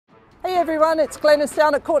everyone, it's Glenice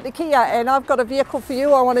down at Courtney Kia, and I've got a vehicle for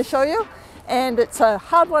you I want to show you, and it's a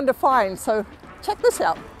hard one to find, so check this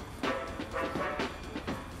out.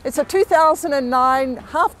 It's a 2009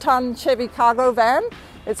 half-ton Chevy Cargo van.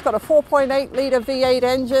 It's got a 4.8 litre V8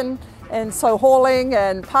 engine, and so hauling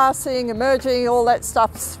and passing, emerging, all that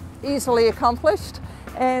stuff's easily accomplished.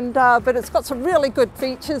 But it's got some really good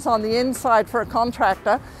features on the inside for a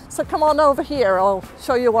contractor. So come on over here, I'll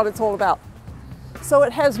show you what it's all about. So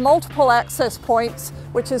it has multiple access points,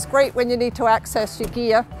 which is great when you need to access your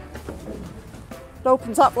gear. It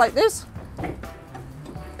opens up like this.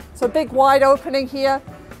 It's a big wide opening here,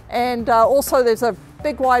 and also there's a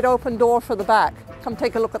big wide open door for the back. Come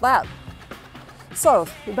take a look at that. So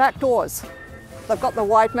the back doors, they've got the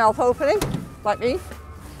wide mouth opening, like me.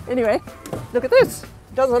 Anyway, look at this. It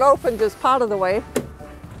doesn't open just part of the way,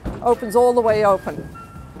 opens all the way open.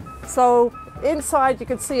 So inside you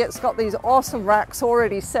can see it's got these awesome racks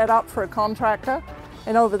already set up for a contractor,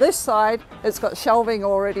 and over this side it's got shelving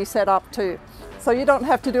already set up too. So you don't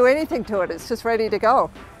have to do anything to it, it's just ready to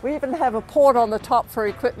go. We even have a port on the top for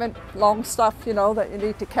equipment, long stuff, you know, that you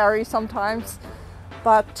need to carry sometimes.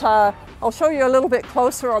 But I'll show you a little bit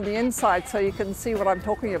closer on the inside so you can see what I'm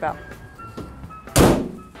talking about.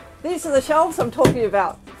 These are the shelves I'm talking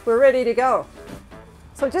about. We're ready to go.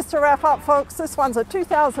 So just to wrap up, folks, this one's a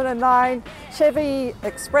 2009 Chevy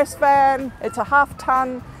Express van. It's a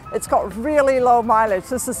half-ton. It's got really low mileage.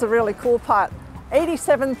 This is the really cool part.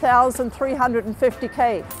 87,350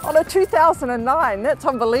 K on a 2009. That's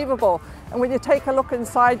unbelievable. And when you take a look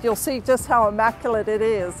inside, you'll see just how immaculate it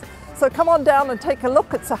is. So come on down and take a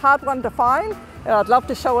look. It's a hard one to find, and I'd love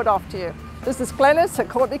to show it off to you. This is Glenice at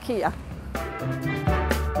Courtney Kia.